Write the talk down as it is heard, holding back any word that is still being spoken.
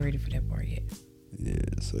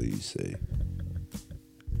So you say.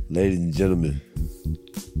 Ladies and gentlemen,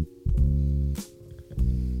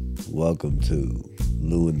 welcome to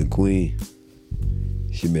Lou and the Queen.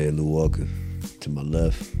 It's your man Lou Walker. To my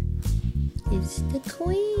left, it's the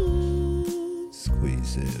Queen. It's Queen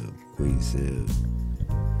Sam. Queen Sam.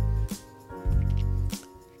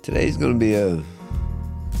 Today's gonna be a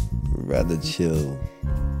rather chill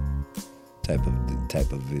type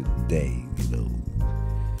of a day, you know.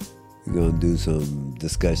 We're gonna do some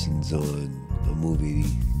discussions on a movie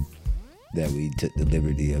that we took the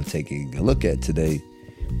liberty of taking a look at today,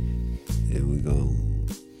 and we're gonna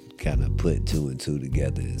kind of put two and two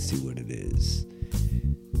together and see what it is.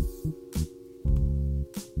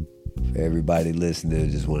 For everybody listening, I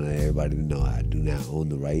just want everybody to know I do not own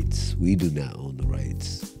the rights. We do not own the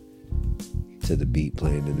rights to the beat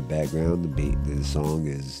playing in the background. The song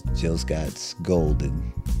is Jill Scott's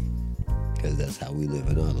Golden, because that's how we live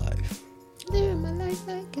in our life. Living my life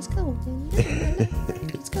like it's golden. Living my life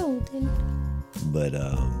like it's golden. But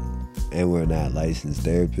and we're not licensed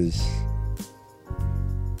therapists.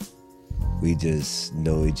 We just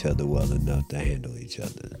know each other well enough to handle each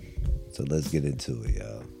other. So let's get into it,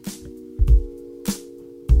 y'all.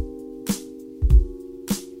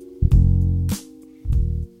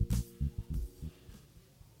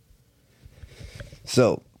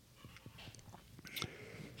 So,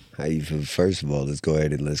 how you feel? First of all, let's go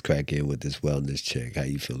ahead and let's crack in with this wellness check. How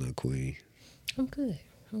you feeling, Queen? I'm good.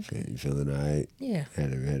 You feeling all right? Yeah.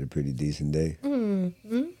 Had a pretty decent day?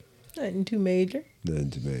 Mm-hmm. Nothing too major.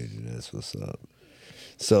 Nothing too major. That's what's up.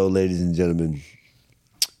 So, ladies and gentlemen,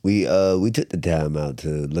 we took the time out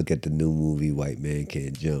to look at the new movie White Man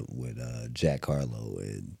Cant Jump with Jack Harlow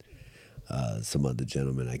and some other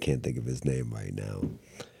gentleman. I can't think of his name right now.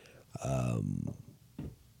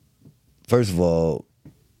 First of all,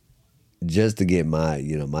 just to get my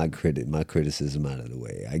criticism out of the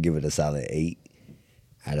way, I give it a solid 8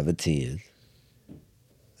 out of 10. I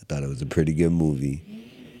thought it was a pretty good movie,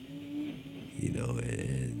 you know,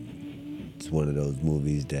 and it's one of those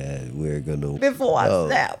movies that we're gonna Before I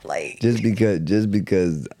snap, like just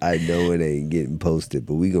because I know it ain't getting posted,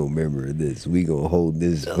 but we gonna remember this. We gonna hold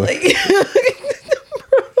this, like,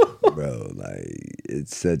 bro. Like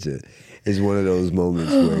it's one of those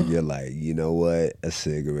moments where you're like, you know what, a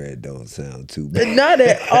cigarette don't sound too bad. not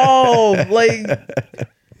at all. Like,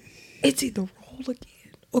 it's either roll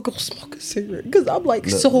again or go smoke a cigarette. Because I'm like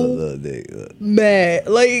look, mad.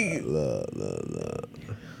 Like, look.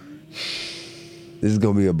 This is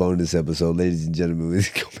gonna be a bonus episode, ladies and gentlemen. We're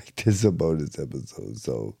gonna make this a bonus episode.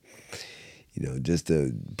 So, you know, just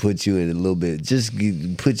to put you in a little bit,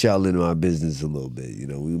 put y'all into our business a little bit. You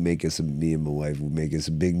know, me and my wife, we're making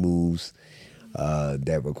some big moves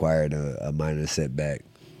that required a minor setback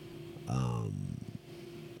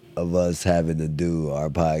of us having to do our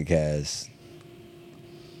podcast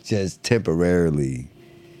just temporarily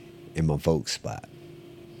in my folks' spot.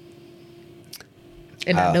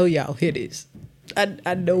 and I know y'all hear this.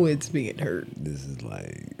 I know it's being heard. This is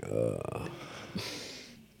like,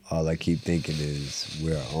 all I keep thinking is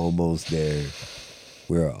we're almost there.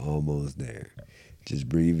 We're almost there. Just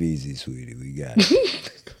breathe easy, sweetie. We got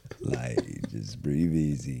it. Like, just breathe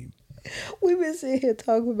easy. We've been sitting here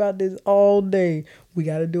talking about this all day. We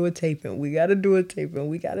gotta do a taping. We gotta do a taping.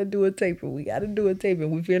 We gotta do a taping. We gotta do a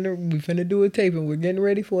taping. We finna do a taping. We're getting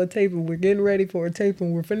ready for a taping. We're getting ready for a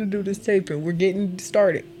taping. We're finna do this taping. We're getting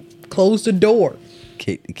started. Close the door.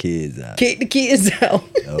 Kick the kids out. Kick the kids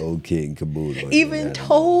out. The old kid and caboodle. Even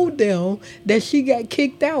told them that she got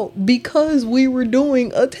kicked out because we were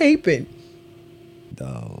doing a taping.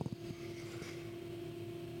 Dog.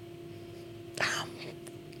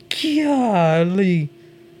 Golly.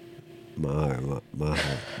 My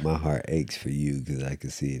heart aches for you because I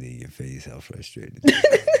can see it in your face how frustrated you are.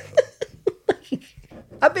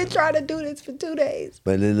 I've been trying to do this for 2 days.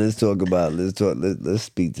 But then let's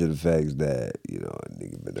speak to the facts that, you know, a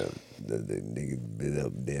nigga been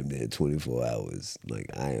up damn near 24 hours.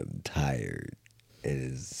 Like, I am tired.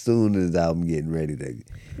 And as soon as I'm getting ready to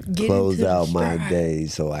close out my day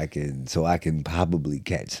so I can probably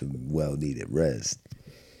catch some well needed rest.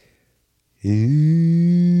 Yo,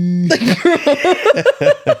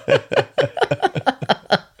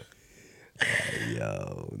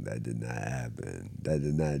 that did not happen. That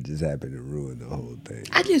did not just happen and ruin the whole thing.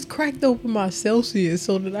 I just cracked open my Celsius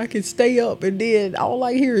so that I could stay up, and then all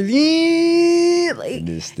I hear is yeah, like,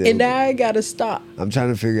 and now I gotta stop. I'm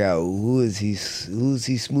trying to figure out who's he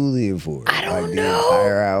smoothieing for. I don't like know. The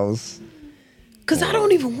entire house. Cause I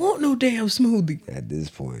don't even want no damn smoothie at this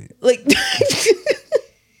point. Like,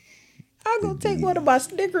 I'm gonna take one of my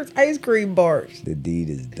Snickers ice cream bars. The deed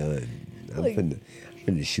is done. I'm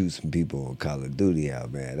finna shoot some people on Call of Duty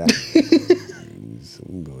out, man. So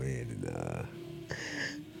I'm gonna go ahead and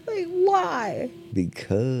Like, why?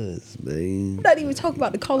 because, man. I'm not even talking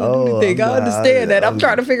about the Call of Duty thing. I understand that. I'm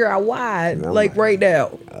trying to figure out why, like right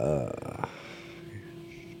now.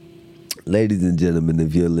 Ladies and gentlemen,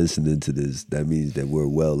 if you're listening to this, that means that we're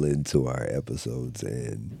well into our episodes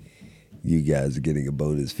and you guys are getting a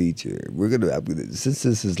bonus feature. Since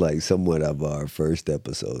this is like somewhat of our first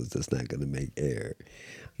episodes that's not gonna make air,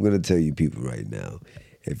 I'm gonna tell you people right now,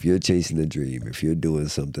 if you're chasing a dream, if you're doing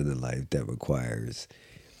something in life that requires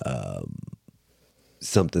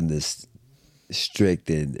something that's strict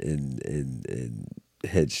and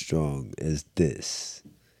headstrong as this,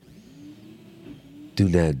 do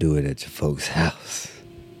not do it at your folks' house.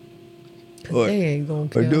 They ain't gonna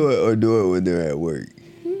care. Or do it when they're at work.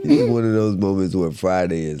 It's one of those moments where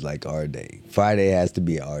Friday is like our day. Friday has to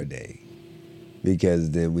be our day. Because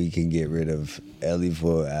then we can get rid of Ellie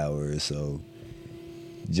for an hour or so.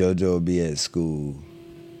 JoJo will be at school.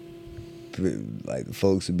 Like the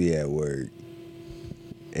folks will be at work.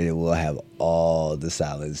 And then we'll have all the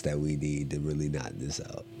silence that we need to really knock this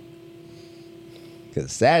out.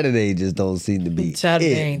 Because Saturday just don't seem to be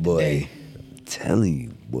Saturday it, ain't boy. the day. I'm telling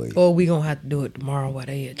you, boy. Or we gonna have to do it tomorrow while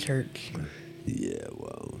they at church. Yeah,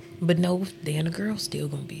 well. But no, then the girl's still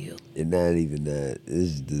gonna be here. And not even that.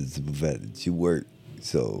 It's the simple fact that you work.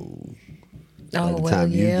 So by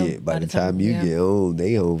the time you get home,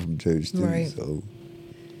 they home from church too. Right. So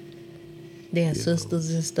then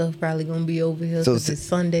sisters and stuff probably gonna be over here because it's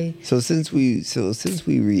Sunday. So since we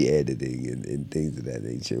re-editing and things of that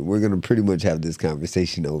nature, we're gonna pretty much have this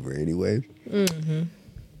conversation over anyway. Mm-hmm.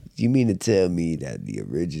 You mean to tell me that the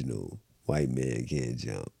original White Man Cant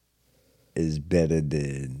Jump is better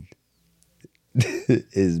than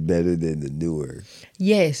the newer?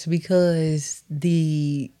 Yes, because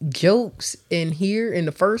the jokes in here in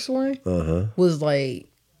the first one was like,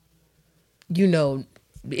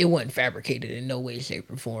 it wasn't fabricated in no way,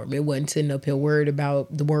 shape, or form. It wasn't sitting up here worried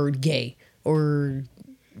about the word gay or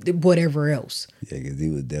whatever else. Yeah, because he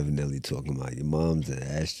was definitely talking about your mom's an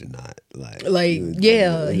astronaut.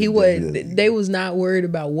 He was. They was not worried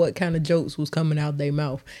about what kind of jokes was coming out their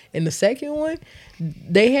mouth. In the second one,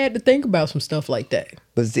 they had to think about some stuff like that.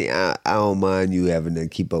 But see, I don't mind you having to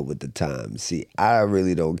keep up with the times. See, I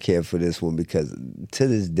really don't care for this one because to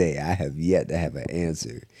this day, I have yet to have an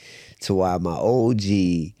answer to why my OG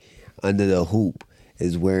under the hoop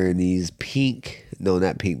is wearing these purple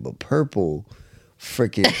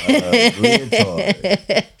freaking leotard.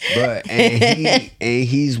 But and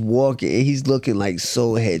he's walking and he's looking like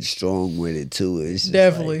so headstrong with it too. It's just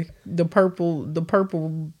definitely the purple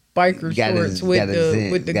biker shorts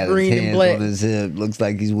with the green and black on his hip. Looks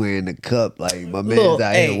like he's wearing a cup. Like my man's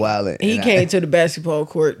out here wilding. He came to the basketball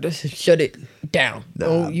court to shut it down.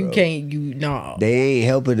 Nah, they ain't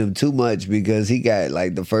helping him too much because he got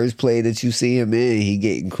like the first play that you see him in, he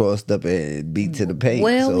getting crossed up and beat to the paint.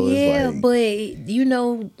 Well, so yeah, it's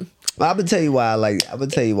but I'm gonna tell you why I like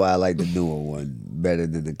the newer one better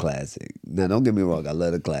than the classic. Now, don't get me wrong, I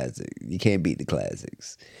love the classic. You can't beat the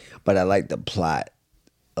classics, but I like the plot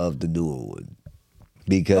of the newer one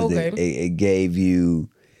because it gave you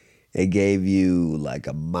like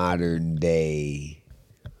a modern day.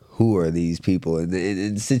 Who are these people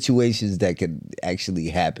in situations that can actually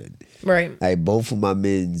happen? Right. Like both of my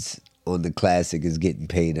men's on the classic is getting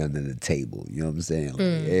paid under the table. You know what I'm saying?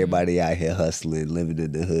 Like everybody out here hustling, living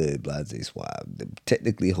in the hood, blase swab. They're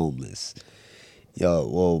technically homeless.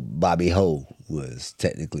 Bobby Ho was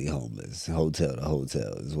technically homeless. Hotel to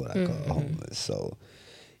hotel is what I call homeless. So,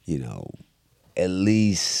 at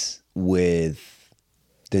least with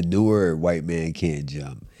the newer White Man Cant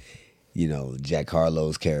Jump, Jack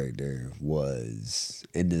Harlow's character was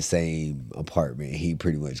in the same apartment he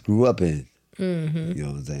pretty much grew up in. Mm-hmm. You know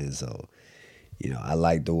what I'm saying? So, I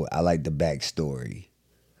like the backstory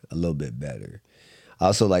a little bit better. I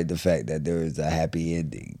also like the fact that there is a happy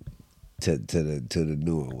ending to the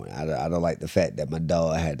newer one. I don't like the fact that my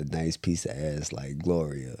dog had a nice piece of ass like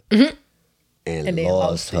Gloria and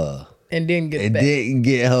lost her. And didn't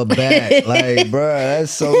get her back. Like, bro,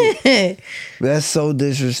 that's so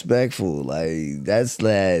disrespectful. Like, that's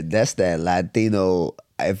that Latino.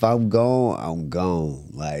 If I'm gone, I'm gone.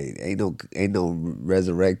 Like, ain't no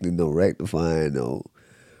resurrecting, no rectifying, no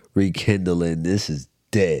rekindling. This is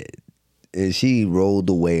dead. And she rolled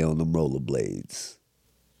away on them rollerblades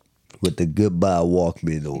with the goodbye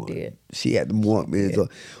Walkman on. She had them Walkmans on,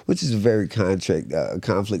 which is a very conflict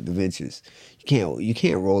of interest. You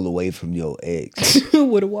can't roll away from your ex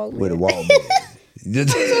with a Walkman. With a Walkman. I'm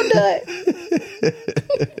so done.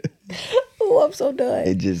 Oh, I'm so done.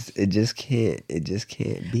 It just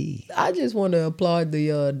can't be. I just want to applaud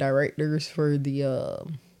the directors for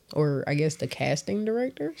or I guess the casting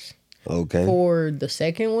directors Okay. for the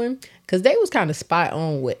second one, because they was kind of spot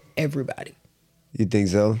on with everybody. You think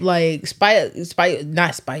so? Like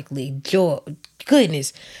not Spike Lee,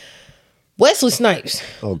 goodness, Wesley Snipes.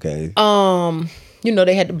 Okay.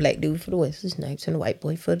 They had the black dude for the Wesley Snipes and the white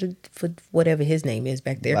boy for whatever his name is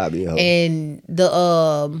back there. Bobby Ho. And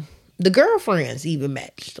the girlfriends even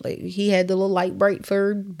matched. Like he had the little light bright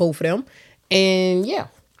for both of them. And yeah.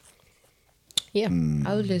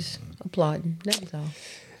 I was just applauding. That was all.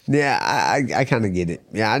 Yeah, I kind of get it.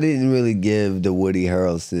 Yeah, I didn't really give the Woody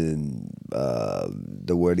Harrelson.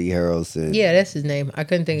 Yeah, that's his name. I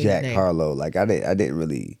couldn't think of his Jack name. Harlow. Like I didn't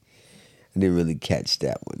really catch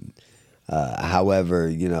that one.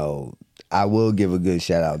 However, I will give a good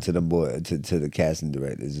shout out to to the casting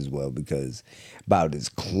directors as well, because about as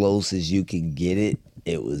close as you can get it,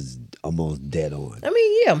 it was almost dead on. I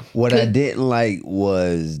mean, yeah. What I didn't like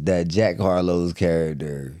was that Jack Harlow's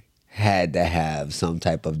character had to have some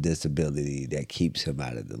type of disability that keeps him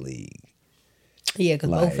out of the league. Yeah, because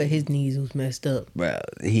both of his knees was messed up. Bro,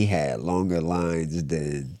 he had longer lines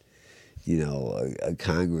than a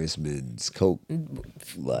congressman's coat.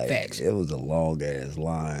 Like, Facts. it was a long ass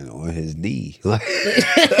line on his knee. Like,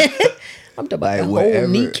 I'm talking about the whole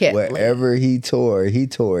kneecap. Wherever he tore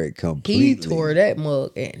it completely. He tore that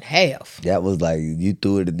mug in half. That was like, you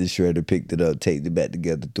threw it in the shredder, picked it up, taped it back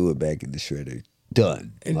together, threw it back in the shredder.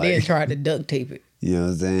 Done. And then tried to duct tape it. You know what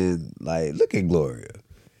I'm saying? Like, look at Gloria.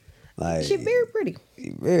 Like, She's very pretty.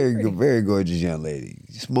 Very gorgeous young lady.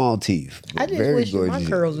 Small teeth. I just wish my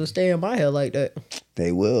curls would stay in my hair like that.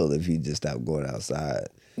 They will if you just stop going outside.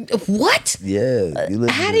 What? Yeah.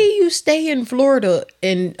 How do you stay in Florida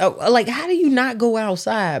and how do you not go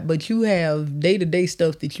outside, but you have day-to-day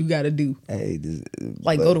stuff that you got to do? Hey,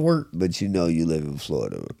 go to work. But you live in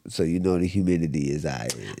Florida, so the humidity is high.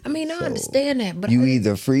 I mean, I understand that, but you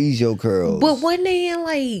either freeze your curls. But wasn't they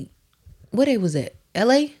in where they was at?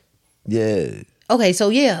 L.A.? Yeah. Okay, so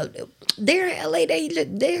yeah, they're in LA.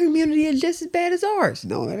 Their humidity is just as bad as ours.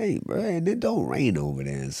 No, it ain't, bro. And it don't rain over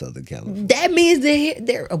there in Southern California. That means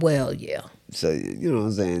they're well, yeah. So you know what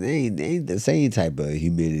I'm saying? They ain't the same type of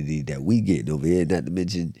humidity that we getting over here. Not to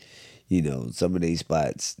mention, some of these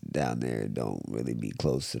spots down there don't really be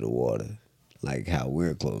close to the water, like how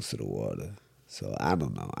we're close to the water. So I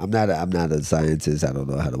don't know. I'm not a scientist. I don't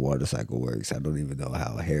know how the water cycle works. I don't even know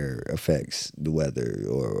how hair affects the weather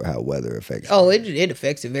or how weather affects. Oh, it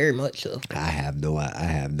affects it very much so. I have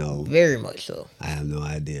no. Very much so. I have no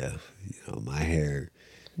idea. My hair.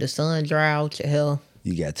 The sun dry out your hair.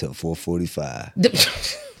 You got till 4:45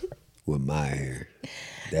 with my hair.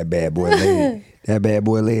 That bad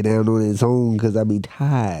boy lay down on his own because I be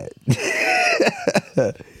tired.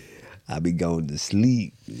 I be going to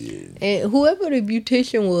sleep. Yeah. And whoever the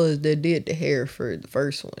beautician was that did the hair for the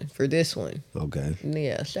first one, for this one. Okay.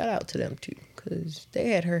 Yeah, shout out to them too. Because they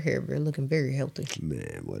had her hair looking very healthy.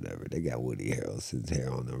 Man, whatever. They got Woody Harrelson's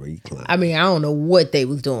hair on the recline. I mean, I don't know what they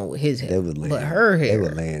was doing with his hair. But her hair. They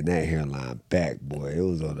were laying that hairline back, boy. It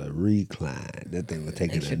was on a recline. That thing was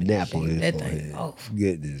taking a nap on his forehead.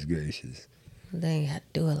 Goodness gracious. They ain't had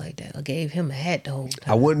to do it like that. I gave him a hat the whole time.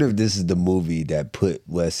 I wonder if this is the movie that put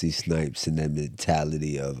Wesley Snipes in that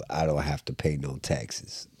mentality of, I don't have to pay no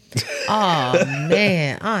taxes. Oh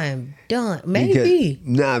man, I'm done. Maybe.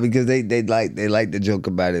 Because they like to joke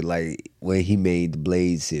about it, like when he made the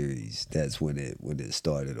Blade series. That's when it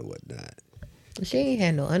started or whatnot. She ain't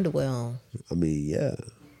had no underwear on. I mean, yeah,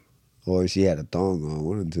 or she had a thong on,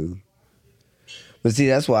 one or two. But see,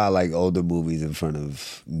 that's why I like older movies in front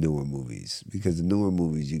of newer movies, because the newer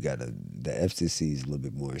movies the FCC is a little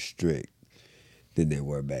bit more strict than they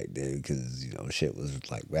were back then, because shit was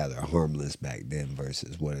like rather harmless back then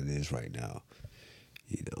versus what it is right now.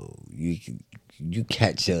 You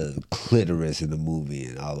catch a clitoris in a movie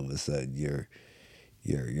and all of a sudden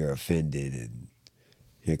you're offended, and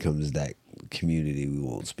here comes that community we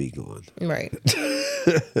won't speak on. Right.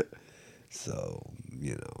 So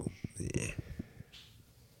yeah.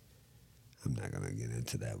 I'm not going to get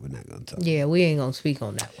into that. We're not going to talk. Yeah, we ain't going to speak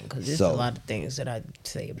on that one because there's a lot of things that I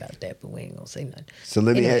say about that, but we ain't going to say nothing. So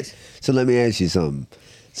let me ask you something.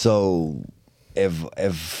 So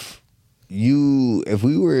if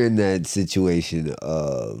we were in that situation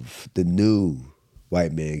of the new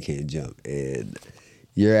White Man Cant Jump and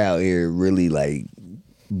you're out here really like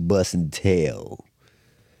busting tail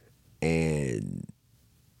and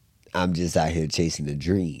I'm just out here chasing a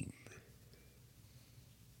dream,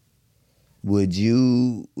 Would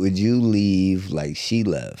you leave like she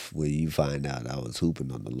left when you find out I was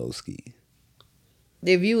hooping on the low ski?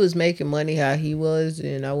 if you was making money how he was,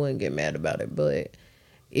 then I wouldn't get mad about it. But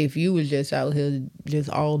if you was just out here just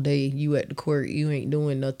all day, you at the court, you ain't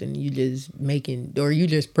doing nothing, you just making, or you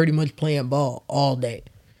just pretty much playing ball all day.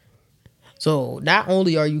 So not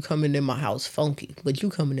only are you coming in my house funky, but you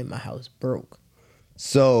coming in my house broke.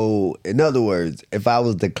 So, in other words, if I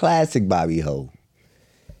was the classic Bobby Ho,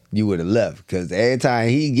 you would have left. Because every time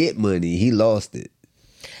he get money, he lost it.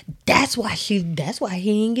 That's why he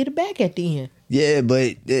didn't get it back at the end. Yeah,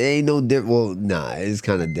 but it ain't no different. Well, nah, it's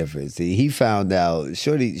kind of different. See, he found out,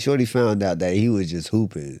 Shorty found out that he was just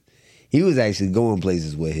hooping. He was actually going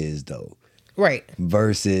places with his, though. Right.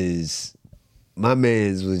 Versus my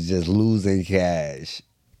man's was just losing cash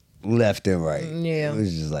left and right. Yeah. It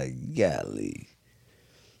was just like, golly.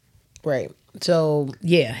 Right. So,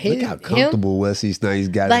 yeah. Look how comfortable Wesley Snipes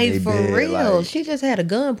got in their for bed. real. Like, She just had a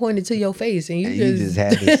gun pointed to your face and you just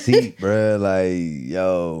had the seat, bruh. Like,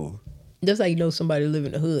 yo. That's how you know somebody live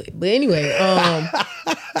in the hood. But anyway,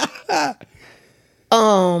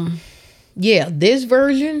 yeah, this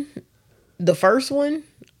version, the first one,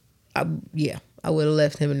 I would have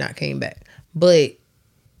left him and not came back. But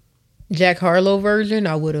Jack Harlow version,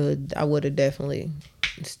 I would have definitely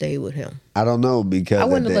stayed with him. I don't know, because I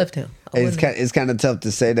wouldn't have left him. It's kind of tough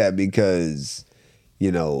to say that because,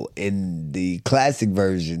 you know, in the classic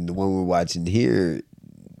version, the one we're watching here,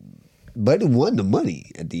 Buddy won the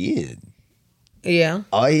money at the end. Yeah.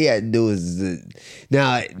 All he had to do is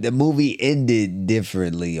now the movie ended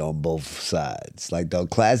differently on both sides. Like the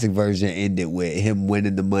classic version ended with him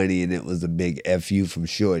winning the money and it was a big FU from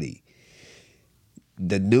Shorty.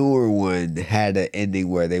 The newer one had an ending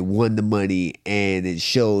where they won the money and it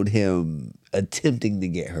showed him attempting to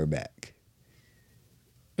get her back.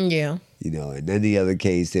 Yeah. You know, and then the other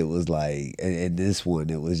case, it was like, and this one,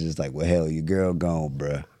 it was just like, well, hell, your girl gone,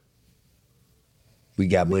 bruh. We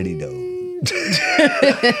got money though.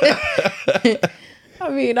 I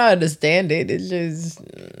mean, I understand it. It's just,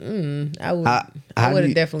 I would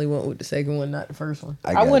have definitely went with the second one, not the first one.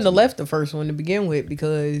 I wouldn't have left the first one to begin with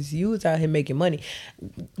because you was out here making money.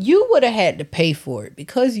 You would have had to pay for it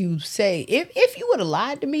because you say, if you would have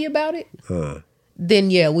lied to me about it, then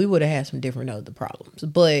yeah, we would have had some different other problems.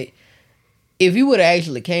 But if you would have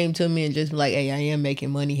actually came to me and just be like, hey, I am making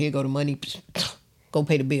money, here go the money, go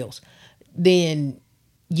pay the bills, then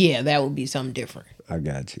yeah, that would be something different. I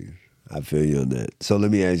got you. I feel you on that. So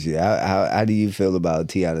let me ask you, how do you feel about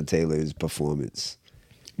Tiana Taylor's performance?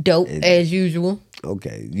 Dope, as usual.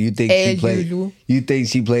 Okay. You think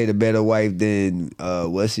she played a better wife than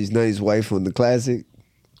Wesley Snipes' wife on the classic?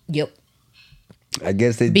 Yep. I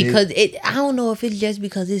guess they because did. I don't know if it's just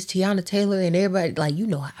because it's Tiana Taylor and everybody, like, you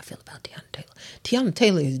know how I feel about Tiana Taylor. Tiana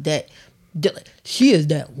Taylor is that, she is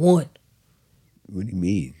that one. What do you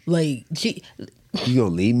mean? Like, she... You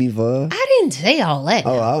gonna leave me for her? I didn't say all that.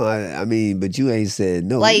 Oh, I mean, but you ain't said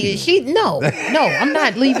no. Like, no, I'm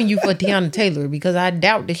not leaving you for Tiana Taylor because I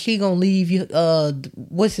doubt that she gonna leave you,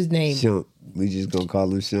 what's his name? Shump. We just gonna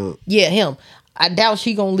call him Shump. Yeah, him. I doubt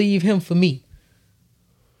she gonna leave him for me.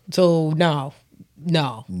 So, no.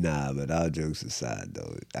 Nah, but all jokes aside,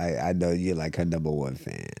 though, I know you're like her number one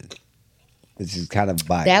fan. Which is kind of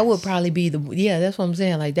biased. That would probably be that's what I'm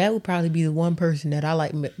saying. Like, that would probably be the one person that I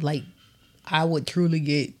like, I would truly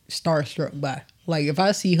get starstruck by. Like, if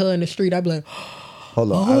I see her in the street, I'd be like,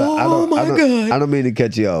 hold on. God. I don't mean to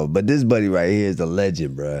cut you off, but this buddy right here is a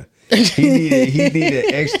legend, bruh. He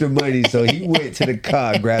needed extra money, so he went to the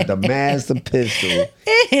car, grabbed a master pistol,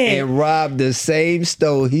 and robbed the same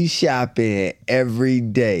store he shop in every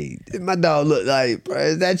day. My dog looked like, bruh,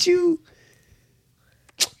 is that you?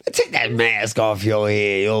 Take that mask off your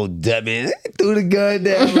head, you old dummy. Threw the gun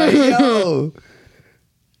down like, yo.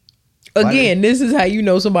 Again, this is how you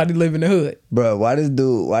know somebody live in the hood. Bro, why does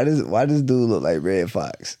dude look like Red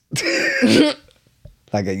Fox?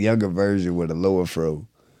 Like a younger version with a lower fro.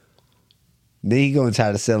 Then he gonna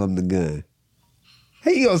try to sell him the gun.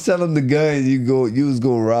 How you gonna sell him the gun you was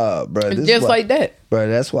gonna rob, bro? Just like that. Bro,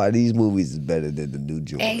 that's why these movies is better than the new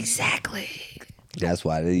joint. Exactly. That's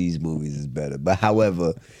why these movies is better. But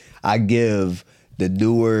however, I give the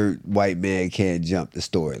newer White Man Cant Jump the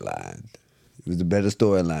storyline. It was a better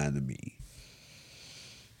storyline to me.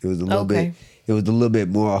 It was a little bit. It was a little bit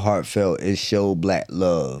more heartfelt. It showed black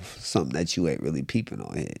love, something that you ain't really peeping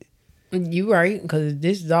on here. You right, because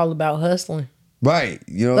this is all about hustling. Right,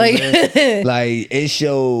 you know what I'm saying? Like, it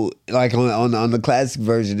showed, like on the classic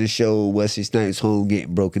version, it showed Wesley Snipes' home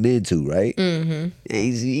getting broken into, right? Mm-hmm.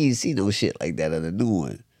 And you ain't see no shit like that in the new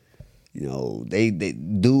one. You know, they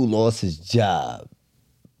dude lost his job.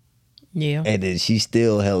 Yeah. And then she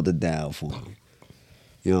still held it down for him.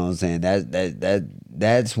 You know what I'm saying?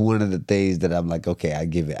 That's one of the things that I'm like, okay, I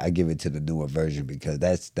give it to the newer version because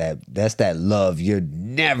that's that love you're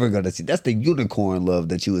never gonna see. That's the unicorn love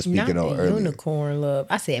that you were speaking Not on the earlier. unicorn love.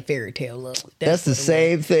 I said fairy tale love. That's the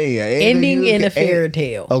same thing. Ending in a fairy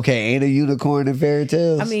tale. Okay, ain't a unicorn in fairy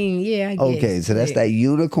tales? I mean, yeah, I guess. Okay, so that's that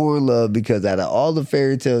unicorn love because out of all the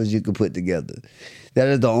fairy tales you could put together, that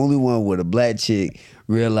is the only one where the black chick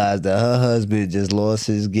realized that her husband just lost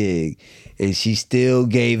his gig and she still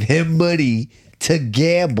gave him money to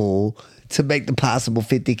gamble to make the possible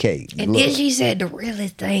 50K. And then she said, the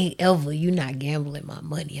realest thing ever, you're not gambling my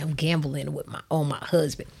money. I'm gambling with my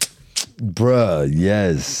husband. Bruh,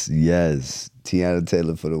 yes. Tiana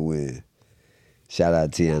Taylor for the win. Shout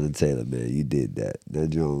out Tiana Taylor, man. You did that. That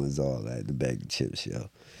joint was all that, the bag of chips, yo.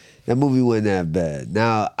 That movie wasn't that bad.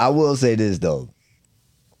 Now, I will say this, though.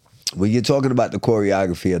 When you're talking about the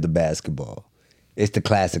choreography of the basketball, it's the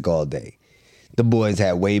classic all day. The boys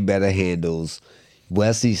had way better handles.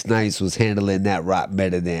 Wesley Snipes was handling that rock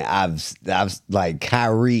better than I've like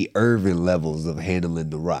Kyrie Irving levels of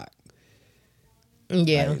handling the rock.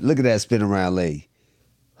 Yeah. Like, look at that spin around lay.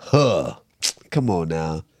 Huh. Come on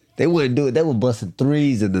now. They wouldn't do it. They were busting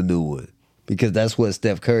threes in the new one because that's what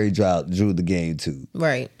Steph Curry drew the game to.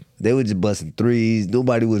 Right. They were just busting threes.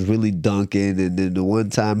 Nobody was really dunking. And then the one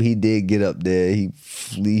time he did get up there,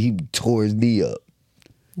 he tore his knee up.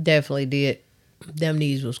 Definitely did. Them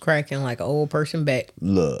knees was cracking like an old person back.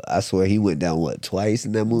 Look, I swear he went down, twice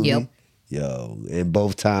in that movie? Yep. Yo, and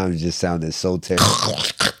both times just sounded so terrible.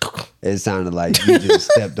 It sounded like you just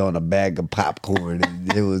stepped on a bag of popcorn and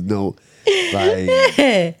there was no, like,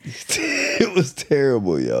 it was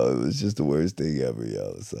terrible, yo. It was just the worst thing ever,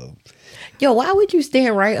 yo. So, yo, why would you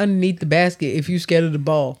stand right underneath the basket if you scared of the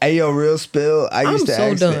ball? hey, yo, real spill. I used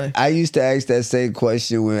to ask that same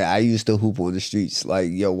question when I used to hoop on the streets. Like,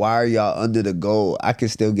 yo, why are y'all under the goal? I can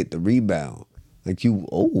still get the rebound. Like he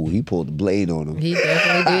pulled the blade on him. He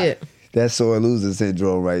definitely did. That's sore loser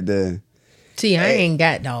syndrome right there. See, I ain't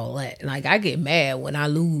got all that. Like, I get mad when I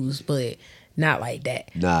lose, but not like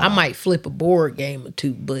that. Nah. I might flip a board game or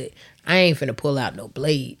two, but I ain't finna pull out no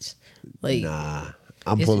blades. Like, nah,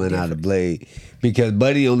 I'm pulling out a blade because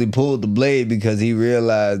Buddy only pulled the blade because he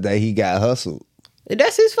realized that he got hustled.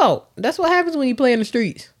 That's his fault. That's what happens when you play in the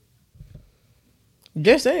streets.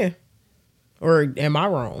 Just saying. Or am I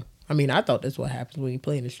wrong? I mean, I thought that's what happens when you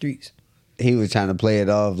play in the streets. He was trying to play it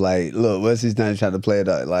off like, look, what's his name trying to play it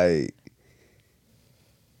off like,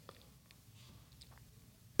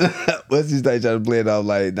 what's his name trying to play it off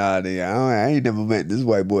like, nah, nigga, I ain't never met this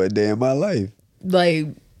white boy a day in my life. Like,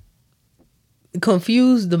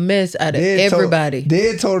 confused the mess out of everybody.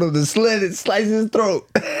 Then told him to slice his throat.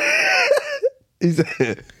 He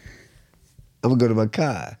said, I'm gonna go to my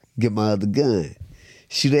car, get my other gun,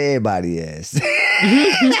 shoot everybody ass.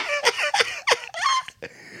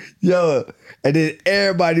 Yo, and then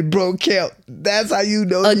everybody broke out. That's how you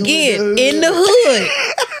know. Again, in the hood.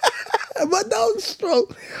 My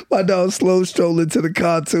dog slow strolling to the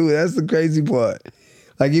car too. That's the crazy part.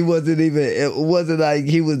 Like it wasn't like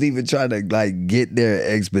he was even trying to like get there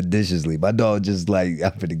expeditiously. My dog just like,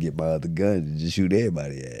 I'm gonna get my other gun and just shoot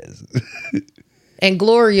everybody ass. And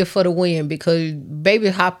Gloria for the win because baby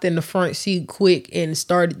hopped in the front seat quick and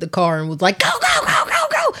started the car and was like, go, go, go, go,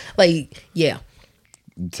 go. Like, yeah.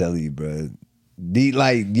 I'm telling you, bro.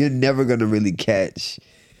 You're never gonna really catch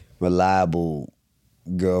reliable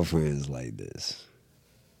girlfriends like this.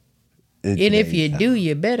 And if you do,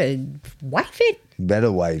 you better wife it.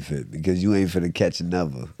 Better wife it because you ain't finna catch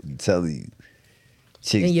another. I'm telling you.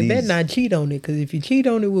 Chicks, and you better not cheat on it because if you cheat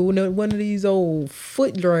on it with one of these old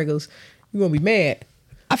foot draggers, you're gonna be mad.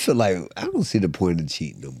 I feel like I don't see the point of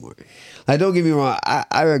cheating no more. Like, don't get me wrong.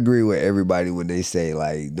 I agree with everybody when they say,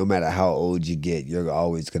 like, no matter how old you get, you're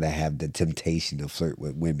always going to have the temptation to flirt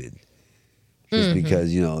with women. Just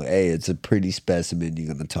because, you know, hey, it's a pretty specimen.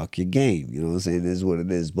 You're going to talk your game. You know what I'm saying? It is what it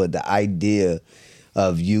is. But the idea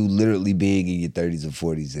of you literally being in your 30s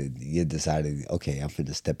or 40s and you're deciding, okay, I'm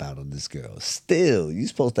finna step out on this girl. Still, you're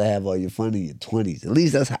supposed to have all your fun in your 20s. At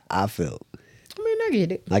least that's how I felt. I mean, I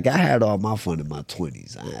get it. Like, I had all my fun in my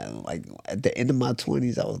 20s. Like, at the end of my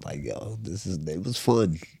 20s, I was like, yo, it was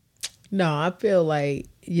fun. No, I feel like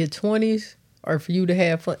your 20s are for you to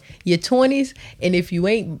have fun. Your 20s, and if you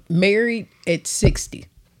ain't married at 60,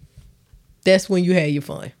 that's when you had your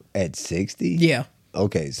fun. At 60? Yeah.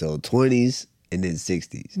 Okay, so 20s and then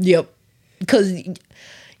 60s. Yep. Because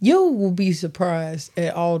you will be surprised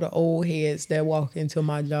at all the old heads that walk into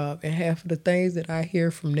my job and half of the things that I hear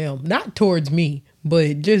from them, not towards me,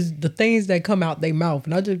 but just the things that come out their mouth.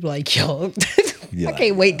 And I just be like, yo, I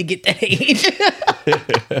can't wait to get that age.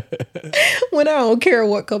 When I don't care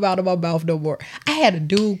what come out of my mouth no more. I had a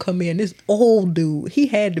dude come in, this old dude. He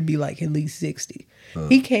had to be like at least 60.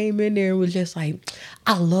 He came in there and was just like,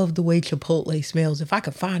 I love the way Chipotle smells. If I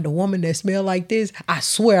could find a woman that smell like this, I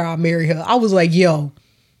swear I'll marry her. I was like, yo.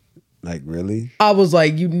 Like, really? I was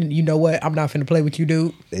like, you know what? I'm not finna play with you,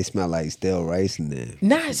 dude. They smell like stale rice in there.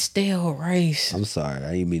 Not stale rice. I'm sorry.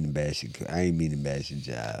 I ain't mean to bash your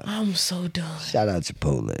job. I'm so done. Shout out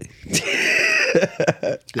Chipotle.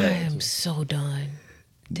 I am so done.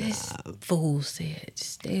 This fool said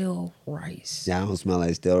stale rice. Y'all don't smell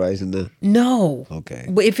like stale rice in there? No. Okay.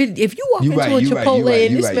 But if you walk into a Chipotle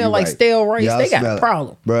and it smell like stale rice, they got a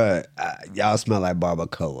problem. Bruh, y'all smell like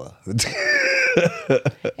barbacoa.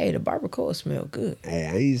 Hey, the barbacoa smell good. Hey,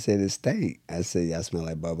 I ain't say the steak. I said y'all smell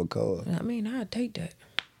like barbacoa. I mean, I'd take that.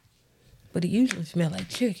 But it usually smell like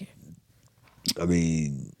chicken. I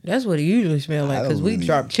mean, that's what it usually smell like because we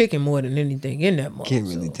drop chicken more than anything in that mother. Can't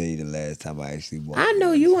really tell you the last time I actually walked. I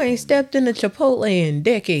know you ain't stepped in a Chipotle in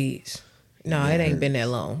decades. No, it ain't been that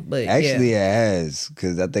long. But actually, it has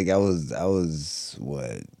because I think I was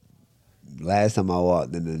what last time I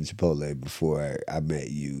walked in the Chipotle before I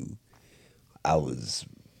met you. I was,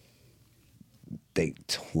 I think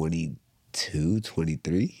 22,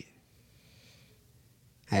 23.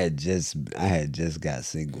 I had just got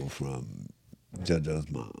single from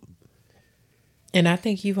JoJo's mom. And I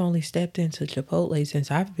think you've only stepped into Chipotle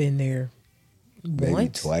since I've been there Maybe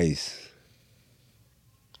twice.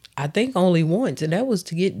 I think only once, and that was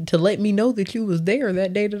to let me know that you was there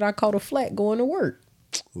that day that I caught a flat going to work.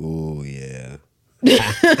 Oh yeah.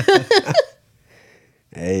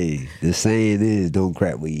 Hey, the saying is, don't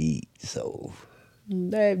crap we eat. So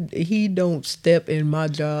that he don't step in my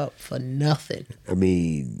job for nothing. I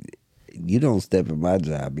mean, you don't step in my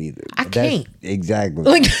job either. I can't. Exactly.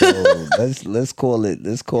 Like, so let's call it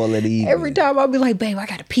even. Every time I'll be like, babe, I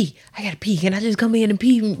gotta pee. Can I just come in and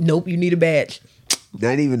pee? Nope, you need a badge.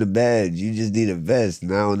 Not even a badge. You just need a vest.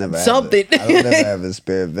 And I don't ever something. I don't ever have a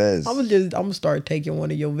spare vest. I'm gonna start taking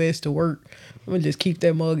one of your vests to work. I'm gonna just keep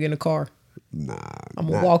that mug in the car. Nah, I'm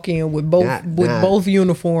gonna walk in with both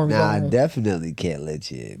uniforms on. I definitely can't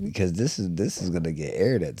let you in because this is gonna get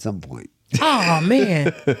aired at some point. Oh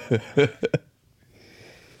man.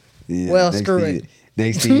 Yeah, well, screw it.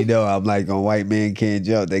 Next thing you know, I'm like on White Man Cant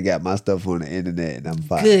Jump. They got my stuff on the internet, and I'm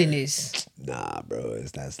fine. Goodness. Nah, bro,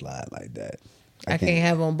 it's not slide like that. I can't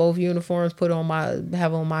have on both uniforms.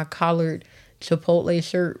 Have on my collared Chipotle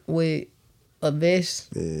shirt with a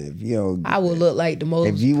vest. Man, I would look like the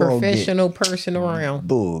most professional person around.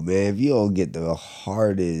 Boom, man. If you don't get the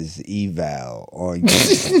hardest eval on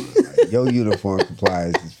your uniform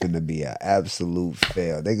compliance is finna be an absolute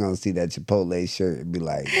fail. They gonna see that Chipotle shirt and be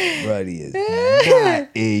like, "Buddy is not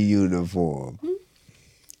in uniform."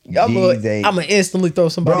 I'm gonna instantly throw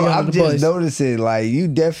somebody under the bus. I'm just noticing, like, you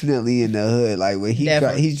definitely in the hood. Like, when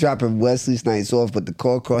he's dropping Wesley Snipes off, but the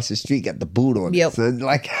car across the street got the boot on it, son.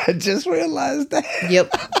 Like, I just realized that.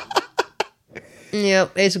 Yep.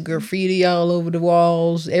 Yep. It's graffiti all over the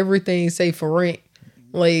walls. Everything say for rent.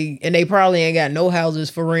 Like, and they probably ain't got no houses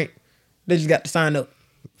for rent. They just got to sign up.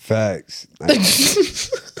 Facts. Like,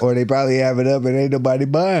 or they probably have it up and ain't nobody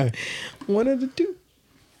buying. One of the two.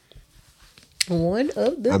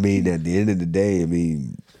 I mean, at the end of the day,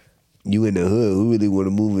 you in the hood, who really want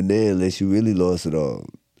to move in there unless you really lost it all?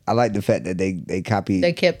 I like the fact that they copied.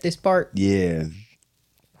 They kept this part. Yeah.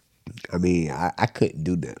 I mean, I couldn't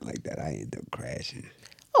do nothing like that. I ended up crashing.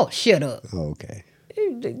 Oh, shut up. Oh, okay.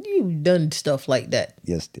 You've done stuff like that.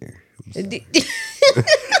 Yes, dear.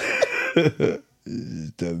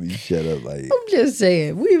 Just tell me shut up. Like, I'm just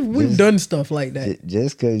saying, we've done stuff like that.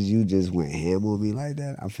 Just because you just went ham on me like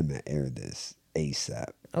that, I'm finna air this ASAP.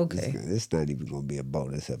 Okay. It's not even gonna be a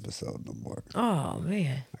bonus episode no more. Oh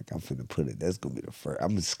man. Like, I'm finna put it. That's gonna be the first. I'm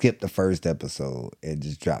gonna skip the first episode and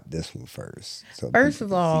just drop this one first. So first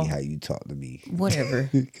of all, see how you talk to me. Whatever.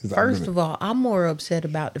 First of all, I'm more upset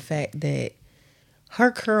about the fact that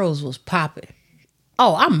her curls was popping.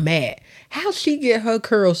 Oh, I'm mad. How'd she get her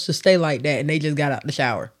curls to stay like that and they just got out the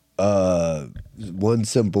shower? One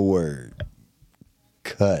simple word.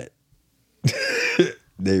 Cut.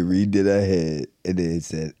 They redid her head and then it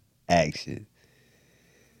said action.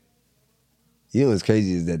 You know what's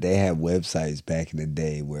crazy is that they had websites back in the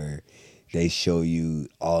day where they show you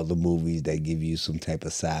all the movies that give you some type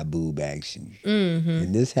of side boob action. Mm-hmm.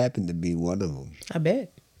 And this happened to be one of them. I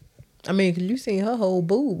bet. I mean, because you seen her whole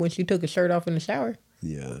boob when she took her shirt off in the shower.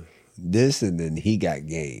 Yeah. This and then He Got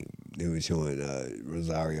Game. They were showing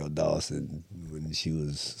Rosario Dawson when she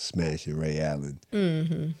was smashing Ray Allen.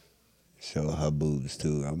 Mm-hmm. Show her boobs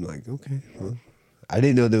too. I'm like, okay. Well, I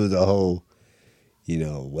didn't know there was a whole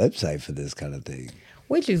website for this kind of thing.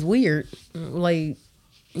 Which is weird. Like,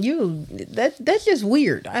 that's just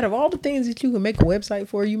weird. Out of all the things that you can make a website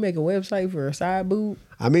for, you make a website for a side boob.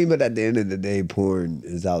 I mean, but at the end of the day, porn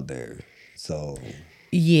is out there. So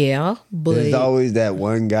yeah, but there's always that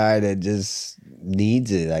one guy that just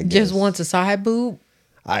needs it, I guess. Just wants a side boob.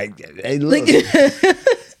 Hey, look.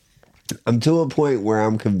 I'm to a point where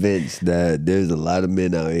I'm convinced that there's a lot of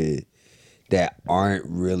men out here that aren't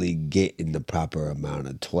really getting the proper amount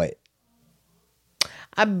of twat.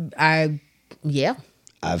 Yeah.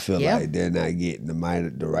 I feel like they're not getting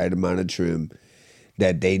the right amount of trim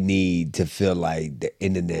that they need to feel like the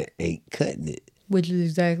internet ain't cutting it. Which is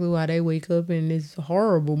exactly why they wake up in this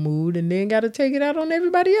horrible mood and then got to take it out on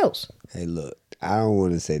everybody else. Hey, look, I don't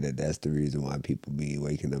want to say that that's the reason why people be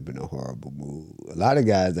waking up in a horrible mood. A lot of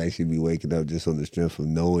guys actually be waking up just on the strength of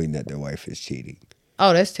knowing that their wife is cheating.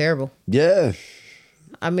 Oh, that's terrible. Yeah.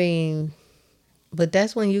 I mean, but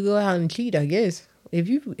that's when you go out and cheat, I guess. If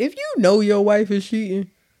you know your wife is cheating,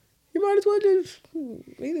 you might as well just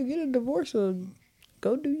either get a divorce or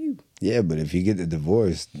go do you. Yeah, but if you get the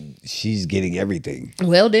divorce, she's getting everything.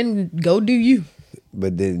 Well, then go do you.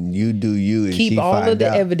 But then you do you and keep she all find of the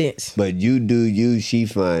out. evidence. But you do you, she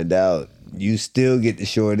find out. You still get the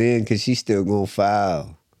short end because she's still going to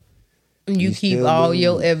file. You keep all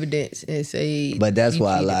your evidence and say. But that's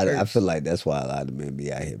why I feel like that's why a lot of men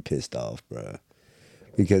be out here pissed off, bro.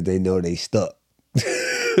 Because they know they stuck.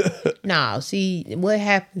 Nah, see, what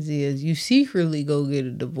happens is you secretly go get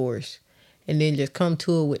a divorce and then just come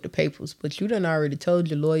to it with the papers. But you done already told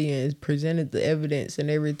your lawyer and presented the evidence and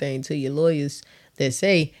everything to your lawyers that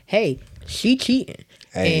say, hey, she cheating.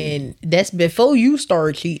 Hey. And that's before you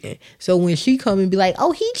start cheating. So when she come and be like,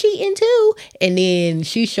 oh, he cheating too. And then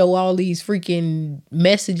she show all these freaking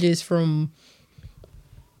messages from,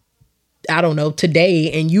 I don't know,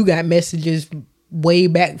 today. And you got messages way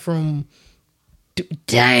back from,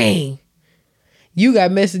 dang. You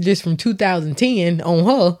got messages from 2010 on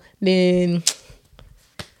her. Then,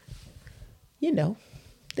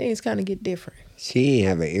 things kind of get different. She ain't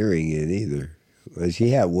have an earring in either. Well, she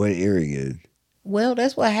had one earring in. Well,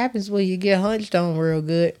 that's what happens when you get hunched on real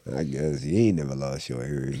good. I guess. You ain't never lost your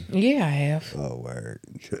earring. Yeah, I have. Oh, word.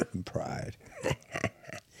 Pride.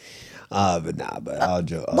 But I'll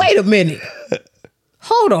joke. Wait a minute.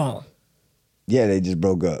 Hold on. Yeah, they just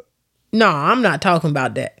broke up. No, I'm not talking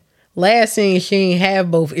about that. Last scene, she ain't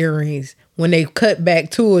have both earrings. When they cut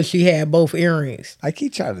back to her, she had both earrings. I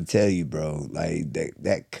keep trying to tell you, bro, like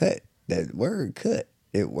that cut, that word cut,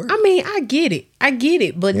 it works. I mean, I get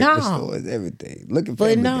it, but no. It restores everything. Looking for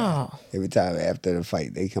every time after the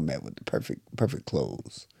fight, they come back with the perfect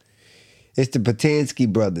clothes. It's the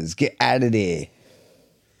Potansky brothers. Get out of there.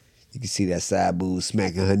 You can see that side boob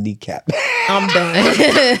smacking her kneecap. I'm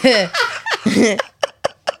done.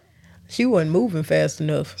 She wasn't moving fast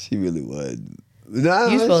enough. She really wasn't. No,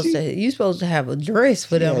 you supposed to have a dress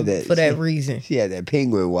for them for that reason. She had that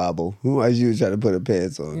penguin wobble. Why you was trying to put her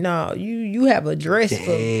pants on? No, you have a dress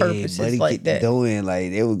for purposes buddy, like that. Doing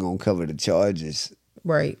like they were gonna cover the charges,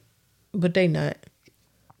 right? But they not.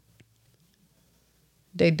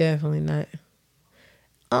 They definitely not.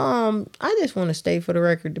 I just want to state for the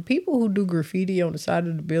record, the people who do graffiti on the side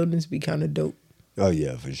of the buildings be kind of dope. Oh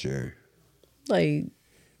yeah, for sure. Like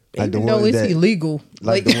even though it's illegal.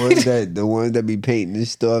 Like the ones that be painting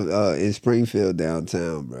this stuff in Springfield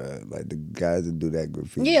downtown, bro. Like the guys that do that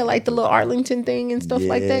graffiti. Yeah, like the little Arlington thing and stuff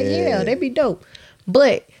like that. Yeah, they be dope.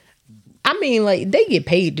 But I mean, like they get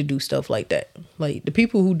paid to do stuff like that. Like the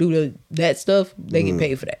people who do that stuff, they get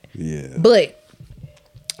paid for that. Yeah. But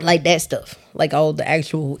like that stuff, like all the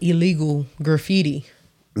actual illegal graffiti.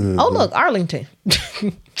 Mm-hmm. Oh look, Arlington.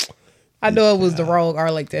 I know it was the wrong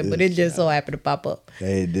Arlington, but it just so happened to pop up.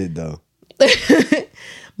 Hey, it did though.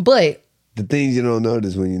 But the things you don't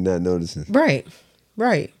notice when you're not noticing. Right.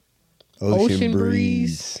 Ocean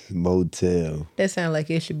Breeze Motel. That sounds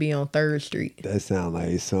like it should be on 3rd Street. That sounds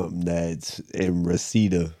like something that's in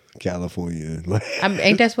Reseda, California.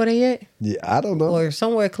 Ain't that where they at? Yeah, I don't know. Or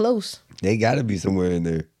somewhere close. They got to be somewhere in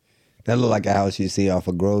there. That look like a house you see off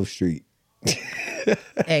of Grove Street.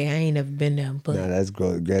 Hey, I ain't never been there, but nah, that's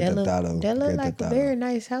Grand Theft Auto. That look like a very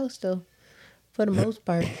nice house, though, for the most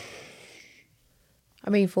part.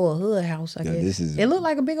 I mean, for a hood house, I guess. It looked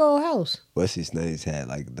like a big old house. What's his name? Had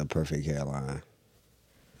like the perfect hairline.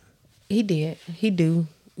 He did. He do.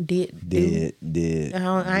 Did.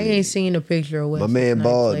 I ain't seen a picture of what. My man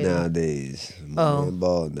bald nowadays.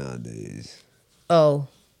 Oh,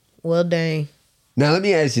 well, dang. Now let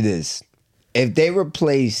me ask you this: if they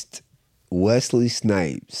replaced Wesley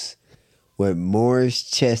Snipes with Morris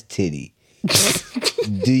Chest Titty,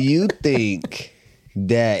 do you think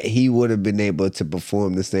that he would have been able to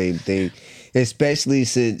perform the same thing, especially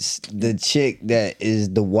since the chick that is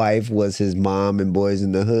the wife was his mom in Boys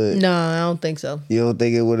in the Hood. No, I don't think so. You don't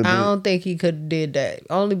think it would have been? I don't think he could have did that.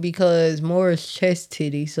 Only because Morris chest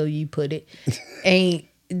titty, so you put it.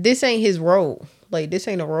 This ain't his role. Like, this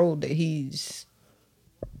ain't a role that he's...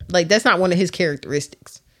 Like, that's not one of his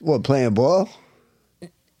characteristics. What, playing ball?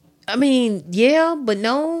 I mean, yeah, but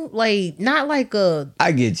no, like, not like a...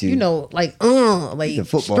 I get you. You know, like the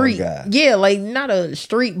football street guy. Yeah, like, not a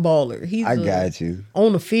street baller. I got you.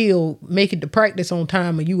 On the field, make it to practice on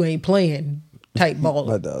time or you ain't playing type baller.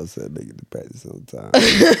 My dog said make it to practice on time.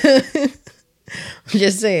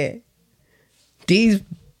 Just saying. These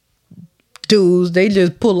dudes, they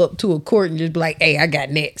just pull up to a court and just be like, hey, I got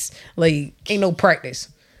next. Like, ain't no practice.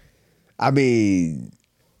 I mean,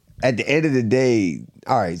 at the end of the day,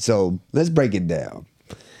 all right, so let's break it down.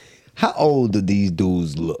 How old do these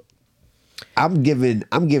dudes look? I'm giving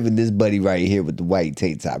this buddy right here with the white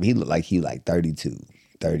tank top. He look like 32,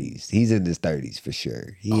 30s. He's in his 30s for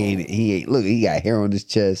sure. He ain't look, he got hair on his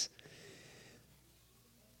chest.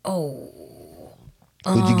 Oh.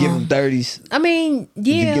 Would you give him 30s? I mean, yeah.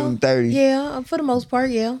 Would you give him 30s? Yeah, for the most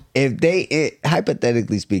part, yeah.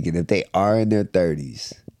 Hypothetically speaking, if they are in their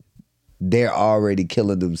 30s, they're already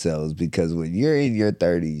killing themselves, because when you're in your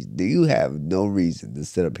 30s, you have no reason to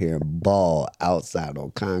sit up here and ball outside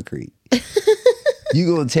on concrete.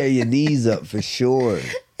 You're going to tear your knees up for sure.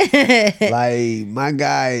 Like, my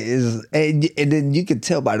guy is, and then you can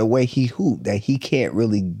tell by the way he hooped that he can't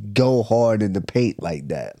really go hard in the paint like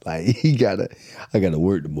that. Like, I gotta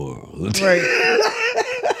work tomorrow. Right.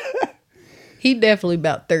 He definitely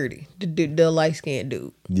about 30. The light skinned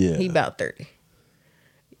dude. Yeah. He about 30.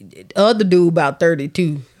 The other dude about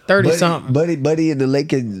 32. 30 something. Buddy in the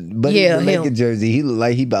Laker jersey, he look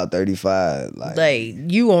like he about 35. Like,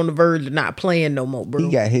 you on the verge of not playing no more, bro. He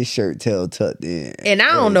got his shirt tail tucked in. And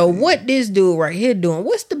I don't know what this dude right here doing.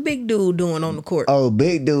 What's the big dude doing on the court? Oh,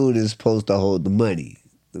 big dude is supposed to hold the money.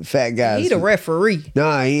 The fat guy. He the referee.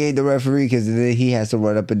 Nah, he ain't the referee, because then he has to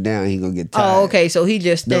run up and down. He gonna get tired. Oh, okay. So he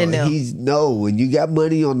just stand there. When you got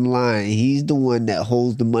money on the line, he's the one that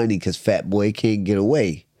holds the money, because fat boy can't get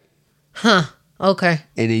away. Huh. Okay.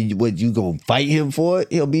 And then you gonna fight him for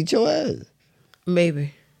it? He'll beat your ass.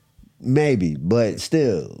 Maybe, but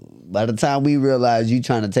still, by the time we realize you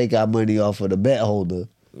trying to take our money off of the bet holder,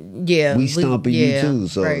 we stumping you too.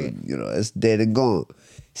 So right. It's dead and gone.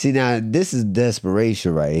 See, now this is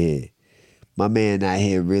desperation right here. My man out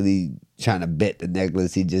here really trying to bet the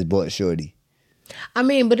necklace he just bought shorty. I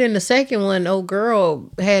mean, but in the second one, old girl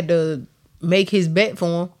had to make his bet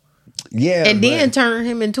for him. Yeah, and then turn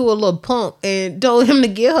him into a little punk and told him to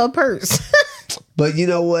get her purse. But you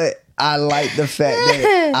know what? I like the fact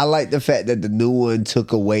that the new one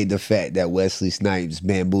took away the fact that Wesley Snipes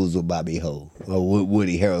bamboozled Bobby Ho, or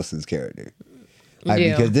Woody Harrelson's character.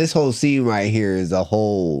 Because this whole scene right here is a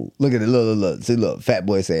whole. Look at it. Look. See, look. Fat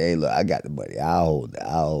boy say, "Hey, look, I got the money. I'll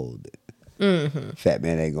hold it." Mm-hmm. Fat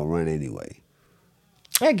man ain't gonna run anyway.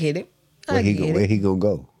 I get it. Where he gonna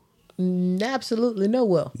go? Absolutely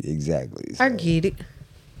nowhere. Exactly. So. I get it.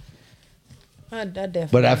 I definitely.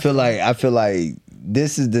 But I feel like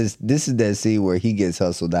this is that scene where he gets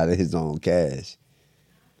hustled out of his own cash.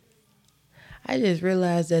 I just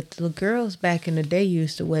realized that the girls back in the day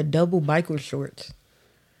used to wear double biker shorts.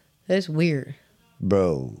 That's weird.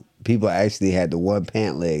 Bro, people actually had the one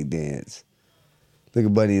pant leg dance. Look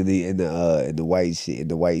at Buddy in the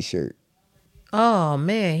white shirt. Oh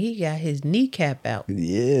man, he got his kneecap out.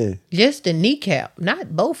 Yeah. Just the kneecap,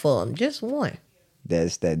 not both of them, just one.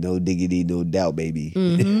 That's that no diggity, no doubt, baby.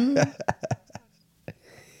 Mm-hmm.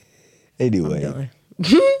 Anyway.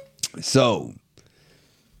 So,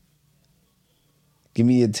 give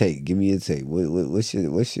me a take. What's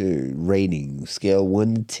your rating? Scale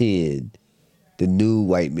 1 to 10. The new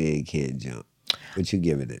White Man Cant Jump. What you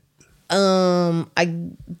giving it? I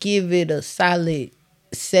give it a solid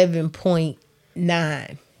 7.9.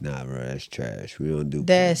 Nah, bro, that's trash. We don't do.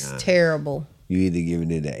 That's terrible. You either giving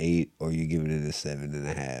it an 8 or you giving it a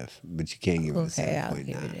 7.5, but you can't give it a 7.9. Okay, I'll give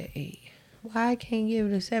it an 8. Why I can't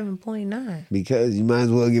give it a 7.9? Because you might as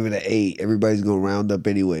well give it an 8. Everybody's gonna round up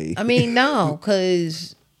anyway. I mean, no,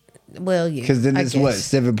 because yeah. Because then it's what,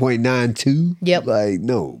 7.92? Yep. Like,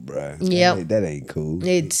 no, bro. Yep. That ain't cool.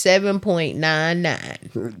 It's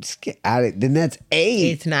 7.99. Just get out of it. Then that's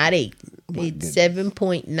 8. It's not 8. It's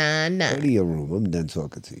 7.99. Go to your room. I'm done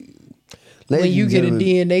talking to you. When you get a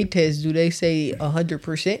DNA test, do they say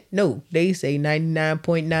 100%? No, they say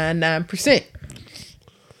 99.99%.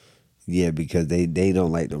 Yeah, because they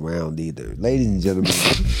don't like to round either. Ladies and gentlemen,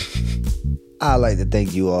 I'd like to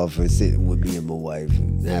thank you all for sitting with me and my wife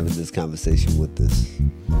and having this conversation with us.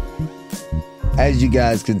 As you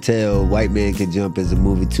guys can tell, White Man Cant Jump is a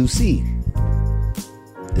movie to see.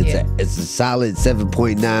 It's a solid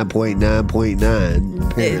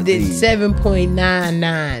 7.9.9.9. It's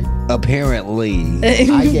 7.99. Apparently,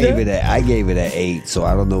 I gave it an 8. So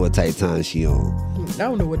I don't know what type of time she on. I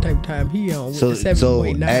don't know what type of time he on with So- the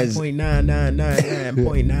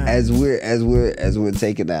 7.9.999.9. As we're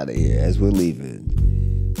taking out of here, as we're leaving,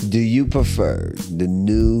 do you prefer the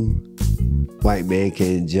new White Man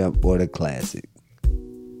Cant Jump or the classic?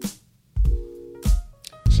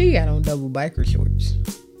 She got on double biker shorts.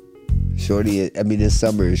 Shorty, it's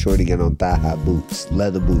summer and Shorty got on thigh-high boots,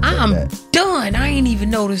 leather boots like I'm that. done. I ain't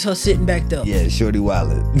even noticed her sitting back there. Yeah, Shorty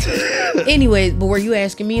wildin'. Anyways, but were you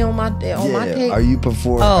asking me on my take?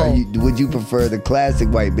 Would you prefer the classic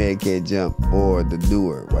White Man Cant Jump or the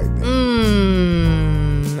newer White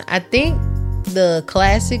Man? I think the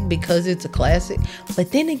classic because it's a classic,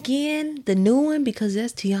 but then again, the new one because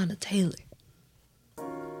that's Tiana Taylor.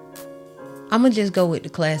 I'm gonna just go with the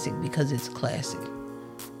classic because it's a classic.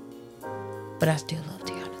 But I still love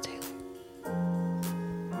Tiana Taylor.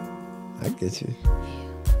 I get you. Yeah.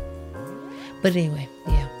 But anyway,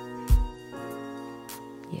 yeah.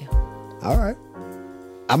 All right.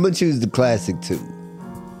 I'm going to choose the classic too.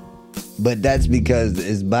 But that's because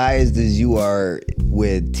as biased as you are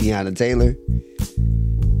with Tiana Taylor,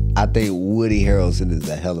 I think Woody Harrelson is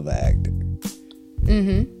a hell of an actor.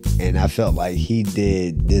 Mm-hmm. And I felt like he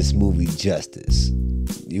did this movie justice.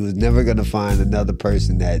 You was never going to find another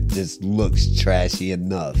person that just looks trashy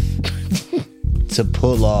enough to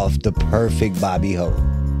pull off the perfect Bobby Hope.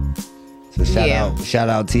 So shout out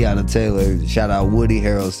Tiana Taylor, shout out Woody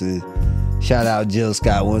Harrelson, shout out Jill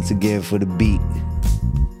Scott once again for the beat.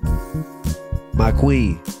 My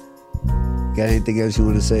queen. Got anything else you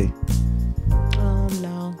want to say?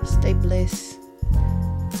 No. Stay blessed.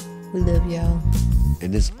 We love y'all.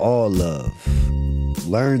 And it's all love.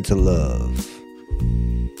 Learn to love.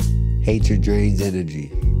 Hatred drains energy.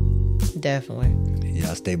 Definitely.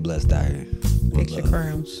 Y'all stay blessed out here. Fix your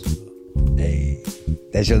crowns. Hey.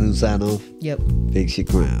 That's your new sign off? Yep. Fix your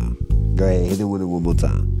crown. Go ahead, hit it with it one more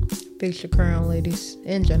time. Fix your crown, ladies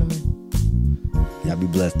and gentlemen. Y'all be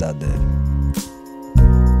blessed out there.